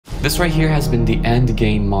This right here has been the end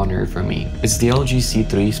game monitor for me. It's the LG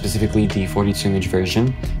C3, specifically the 42-inch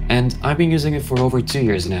version, and I've been using it for over 2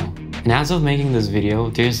 years now. And as of making this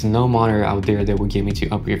video, there's no monitor out there that would get me to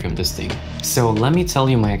upgrade from this thing. So let me tell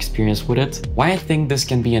you my experience with it, why I think this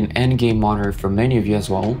can be an endgame monitor for many of you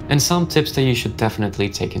as well, and some tips that you should definitely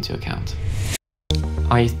take into account.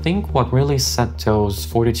 I think what really set those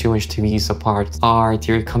 42-inch TVs apart are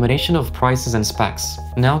their combination of prices and specs.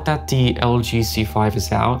 Now that the LG C5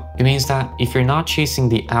 is out, it means that if you're not chasing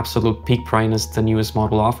the absolute peak brightness the newest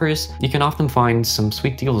model offers, you can often find some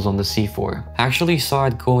sweet deals on the C4. I actually saw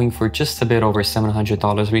it going for just a bit over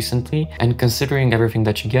 $700 recently, and considering everything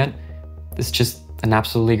that you get, it's just an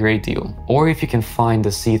absolutely great deal. Or if you can find the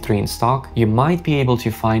C3 in stock, you might be able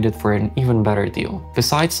to find it for an even better deal.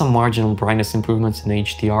 Besides some marginal brightness improvements in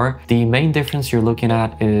HDR, the main difference you're looking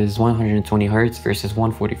at is 120Hz versus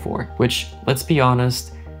 144, which, let's be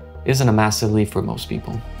honest, isn't a massive leap for most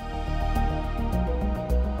people.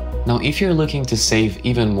 Now, if you're looking to save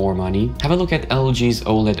even more money, have a look at LG's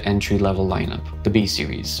OLED entry-level lineup, the B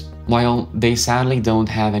series. While they sadly don't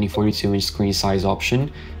have any 42-inch screen size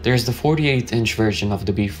option, there's the 48-inch version of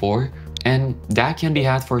the B4, and that can be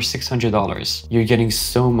had for $600. You're getting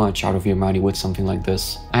so much out of your money with something like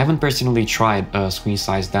this. I haven't personally tried a screen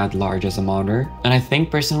size that large as a monitor, and I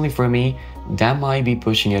think personally for me, that might be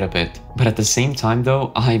pushing it a bit. But at the same time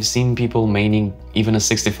though, I've seen people maining even a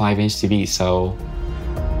 65-inch TV, So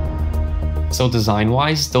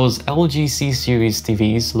design-wise, those LG C-Series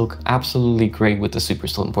TVs look absolutely great with the super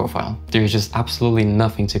slim profile. There's just absolutely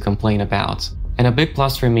nothing to complain about. And a big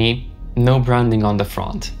plus for me, no branding on the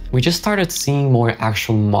front. We just started seeing more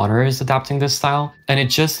actual monitors adapting this style, and it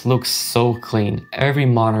just looks so clean. Every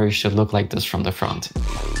monitor should look like this from the front.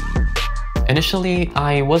 Initially,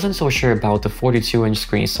 I wasn't so sure about the 42-inch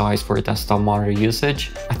screen size for desktop monitor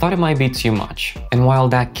usage. I thought it might be too much. And while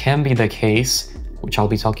that can be the case, which I'll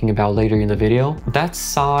be talking about later in the video, that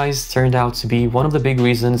size turned out to be one of the big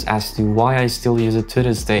reasons as to why I still use it to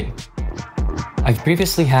this day. I've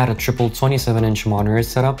previously had a triple 27-inch monitor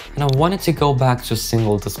setup, and I wanted to go back to a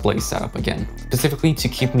single display setup again, specifically to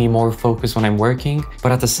keep me more focused when I'm working,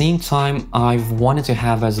 but at the same time, I've wanted to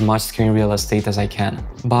have as much screen real estate as I can.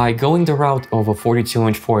 By going the route of a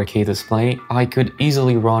 42-inch 4K display, I could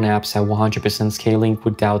easily run apps at 100% scaling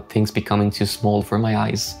without things becoming too small for my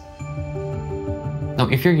eyes. Now,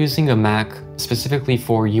 if you're using a Mac specifically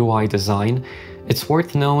for UI design, it's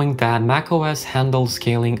worth knowing that macOS handles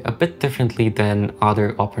scaling a bit differently than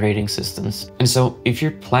other operating systems. And so if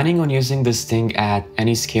you're planning on using this thing at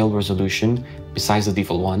any scale resolution, besides the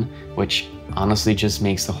default one, which honestly just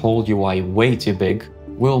makes the whole UI way too big,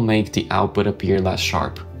 will make the output appear less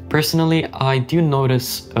sharp. Personally, I do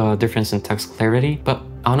notice a difference in text clarity, but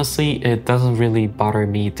honestly, it doesn't really bother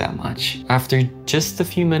me that much. After just a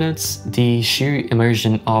few minutes, the sheer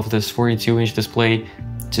immersion of this 42-inch display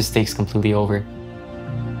just takes completely over.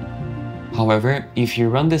 However, if you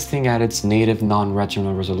run this thing at its native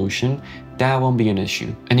non-retinal resolution, that won't be an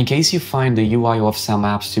issue. And in case you find the UI of some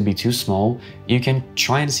apps to be too small, you can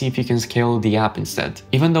try and see if you can scale the app instead.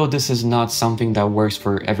 Even though this is not something that works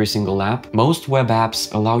for every single app, most web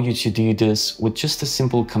apps allow you to do this with just a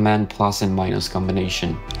simple command plus and minus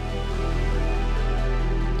combination.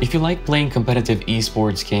 If you like playing competitive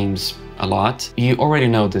esports games a lot, you already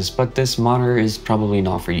know this, but this monitor is probably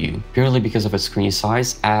not for you, purely because of its screen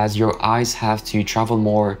size, as your eyes have to travel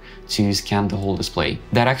more to scan the whole display.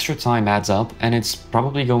 That extra time adds up, and it's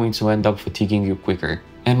probably going to end up fatiguing you quicker.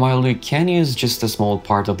 And while you can use just a small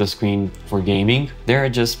part of the screen for gaming, there are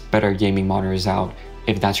just better gaming monitors out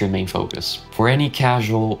if that's your main focus. For any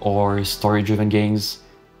casual or story-driven games,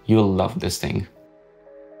 you'll love this thing.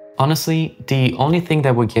 Honestly, the only thing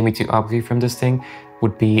that would get me to upgrade from this thing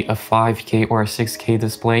would be a 5K or a 6K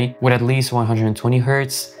display with at least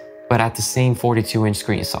 120Hz, but at the same 42-inch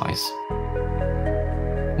screen size.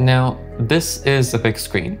 Now, this is a big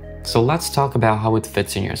screen, so let's talk about how it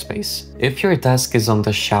fits in your space. If your desk is on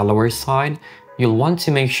the shallower side, you'll want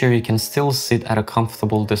to make sure you can still sit at a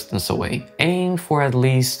comfortable distance away. Aim for at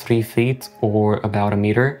least 3 feet or about a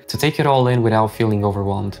meter to take it all in without feeling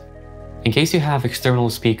overwhelmed. In case you have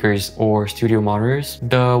external speakers or studio monitors,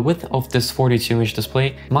 the width of this 42-inch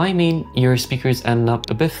display might mean your speakers end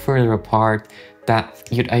up a bit further apart that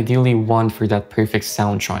you'd ideally want for that perfect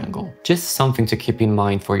sound triangle. Just something to keep in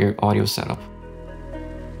mind for your audio setup.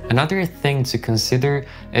 Another thing to consider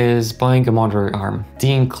is buying a monitor arm.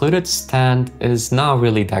 The included stand is not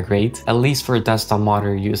really that great, at least for desktop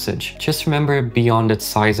monitor usage. Just remember, beyond its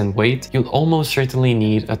size and weight, you'll almost certainly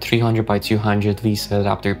need a 300x200 VESA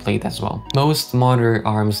adapter plate as well. Most monitor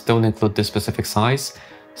arms don't include this specific size,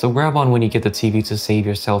 so grab one when you get the TV to save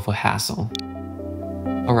yourself a hassle.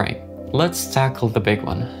 Alright, let's tackle the big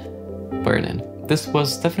one, burn-in. This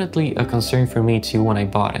was definitely a concern for me too when I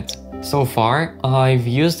bought it. So far, I've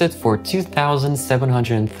used it for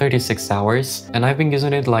 2,736 hours, and I've been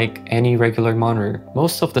using it like any regular monitor.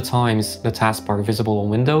 Most of the times, the taskbar is visible on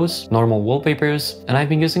Windows, normal wallpapers, and I've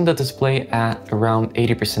been using the display at around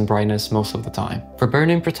 80% brightness most of the time. For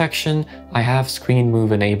burn-in protection, I have screen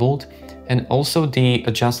move enabled, and also the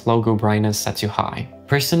adjust logo brightness set to high.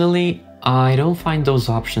 Personally, I don't find those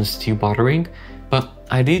options too bothering, but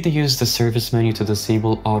I did use the service menu to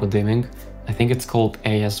disable auto dimming. I think it's called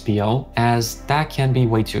ASBO, as that can be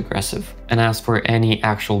way too aggressive. And as for any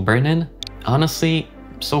actual burn-in, honestly,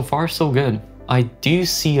 so far so good. I do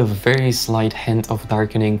see a very slight hint of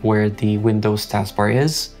darkening where the Windows taskbar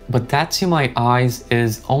is, but that to my eyes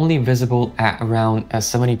is only visible at around a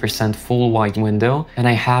 70% full white window, and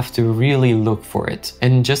I have to really look for it.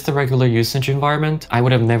 In just a regular usage environment, I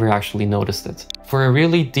would have never actually noticed it. For a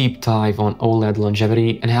really deep dive on OLED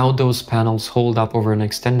longevity and how those panels hold up over an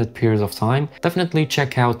extended period of time, definitely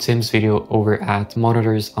check out Tim's video over at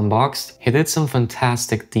Monitors Unboxed. He did some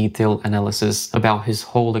fantastic detailed analysis about his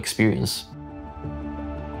whole experience.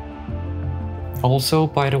 Also,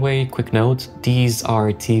 by the way, quick note, these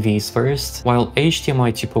are TVs first. While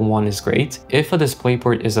HDMI 2.1 is great, if a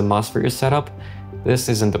DisplayPort is a must for your setup, this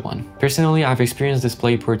isn't the one. Personally, I've experienced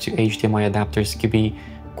DisplayPort to HDMI adapters can be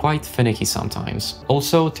quite finicky sometimes.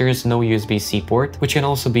 Also, there is no USB-C port, which can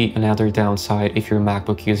also be another downside if you're a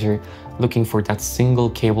MacBook user looking for that single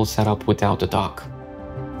cable setup without the dock.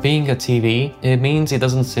 Being a TV, it means it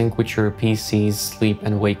doesn't sync with your PC's sleep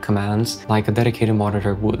and wake commands like a dedicated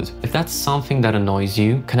monitor would. If that's something that annoys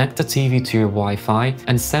you, connect the TV to your Wi-Fi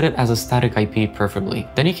and set it as a static IP preferably.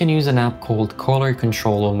 Then you can use an app called Color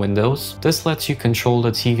Control on Windows. This lets you control the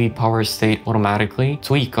TV power state automatically,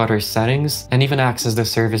 tweak other settings, and even access the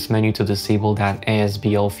service menu to disable that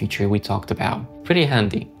ASBL feature we talked about. Pretty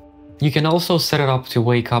handy. You can also set it up to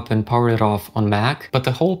wake up and power it off on Mac, but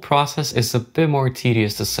the whole process is a bit more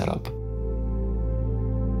tedious to set up.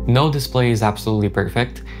 No display is absolutely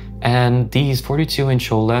perfect, and these 42-inch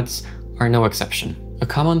OLEDs are no exception. A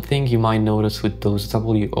common thing you might notice with those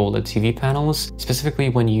OLED TV panels, specifically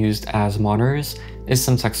when used as monitors, is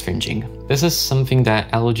some text fringing. This is something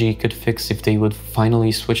that LG could fix if they would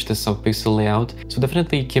finally switch this sub-pixel layout, so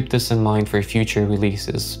definitely keep this in mind for future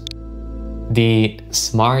releases. The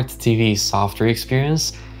Smart TV software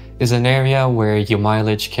experience is an area where your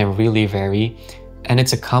mileage can really vary, and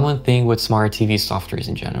it's a common thing with Smart TV softwares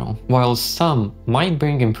in general. While some might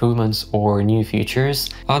bring improvements or new features,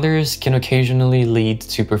 others can occasionally lead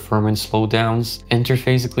to performance slowdowns,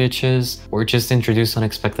 interface glitches, or just introduce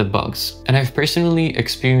unexpected bugs. And I've personally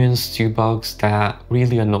experienced two bugs that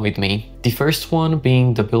really annoyed me. The first one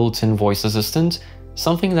being the built-in voice assistant,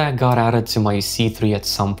 something that got added to my C3 at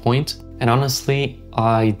some point. And honestly,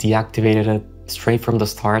 I deactivated it straight from the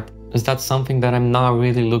start, as that's something that I'm not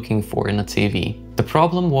really looking for in a TV. The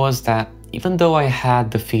problem was that even though I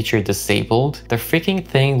had the feature disabled, the freaking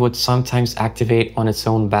thing would sometimes activate on its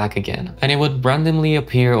own back again, and it would randomly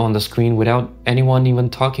appear on the screen without anyone even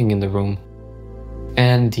talking in the room.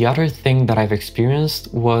 And the other thing that I've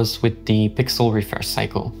experienced was with the pixel refresh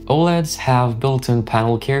cycle. OLEDs have built-in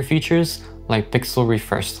panel care features like pixel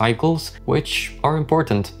refresh cycles, which are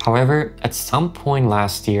important. However, at some point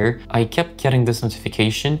last year, I kept getting this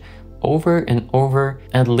notification over and over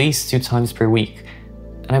at least 2 times per week,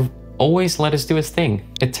 and I've always let it do its thing.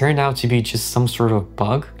 It turned out to be just some sort of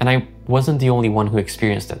bug, and I wasn't the only one who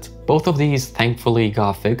experienced it. Both of these thankfully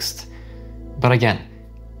got fixed, but again,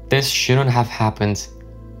 this shouldn't have happened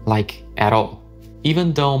like at all.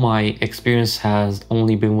 Even though my experience has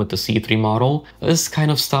only been with the C3 model, this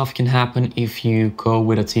kind of stuff can happen if you go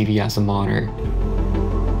with a TV as a monitor.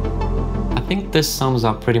 I think this sums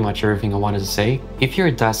up pretty much everything I wanted to say. If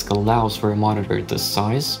your desk allows for a monitor this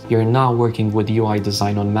size, you're not working with UI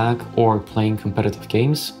design on Mac or playing competitive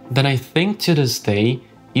games, then I think to this day,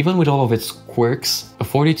 even with all of its quirks, a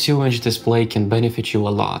 42-inch display can benefit you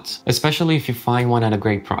a lot, especially if you find one at a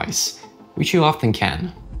great price, which you often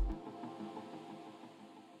can.